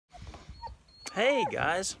Hey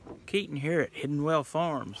guys, Keaton here at Hidden Well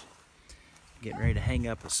Farms. Getting ready to hang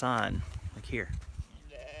up a sign. Look here.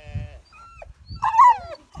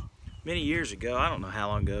 Many years ago, I don't know how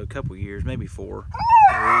long ago, a couple years, maybe 4, 3,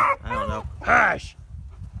 I don't know. Hush!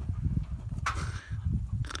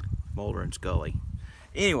 Mulder and Scully.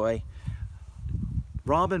 Anyway,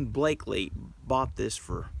 Robin Blakely bought this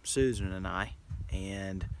for Susan and I,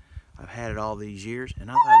 and I've had it all these years, and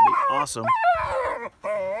I thought it'd be awesome.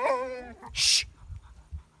 Shh!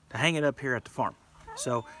 To hang it up here at the farm.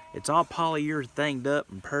 So it's all polyurethaned up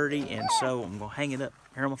and purty, and so I'm gonna hang it up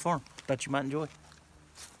here on my farm. Thought you might enjoy.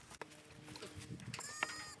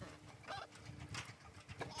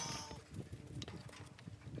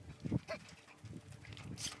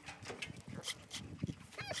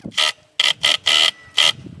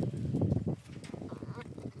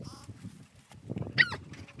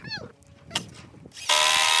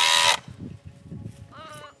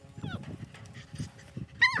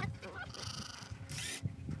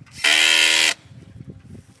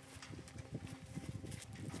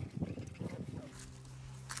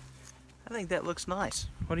 I think that looks nice.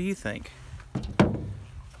 What do you think?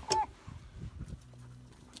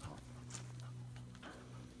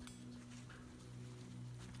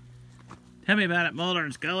 Tell me about it, Mulder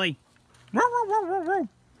and Scully.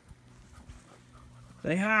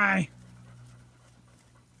 Say hi.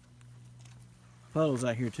 Puddle's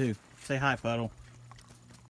out here too. Say hi, Puddle.